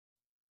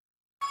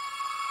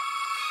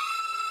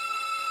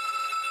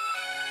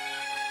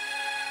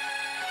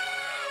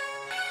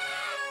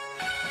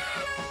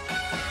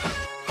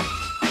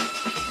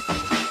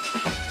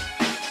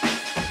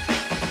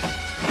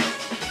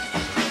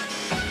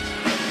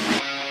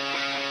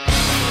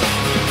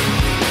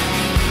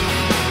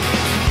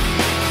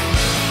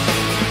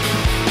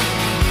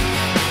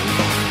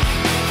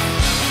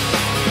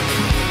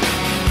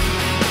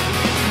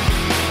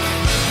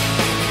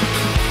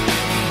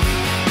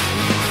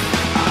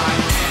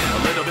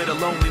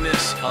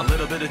A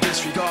little bit of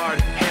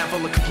disregard,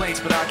 handful of complaints,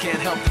 but I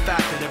can't help the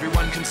fact that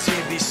everyone can see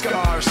these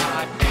scars.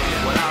 I am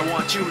what I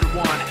want you to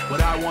want,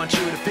 what I want you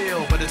to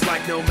feel, but it's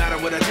like no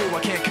matter what I do, I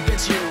can't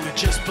convince you to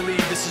just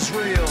believe this is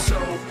real. So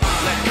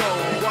let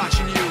go,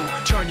 watching you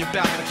turn your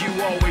back like you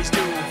always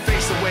do.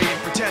 Face away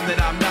and pretend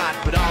that I'm not,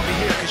 but I'll be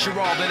here cause you're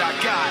all that I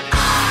got.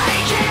 I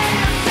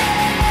can't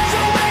feel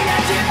the way I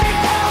did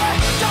before.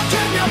 Don't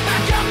turn your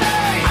back on me,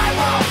 I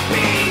won't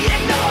be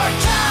ignored.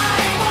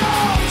 Time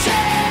won't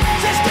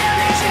change this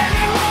damage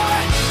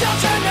anymore. Don't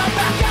turn your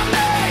back on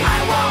me, I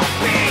won't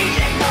be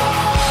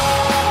ignored.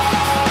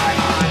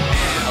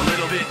 I'm a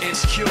little bit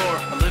insecure,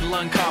 a little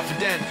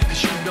unconfident,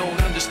 cause you don't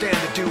understand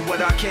to do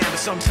what I can, but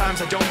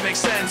sometimes I don't make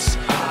sense.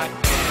 I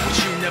am what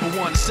you never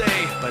want to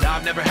say, but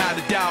I've never had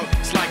a doubt.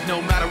 It's like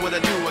no matter what I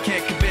do, I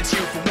can't convince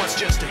you for once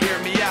just to hear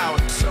me out.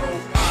 So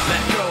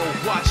let go,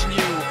 watching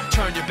you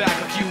turn your back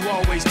like you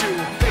always do.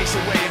 Face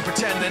away and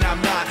pretend that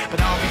I'm not,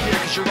 but I'll be here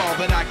cause you're all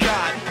that I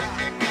got.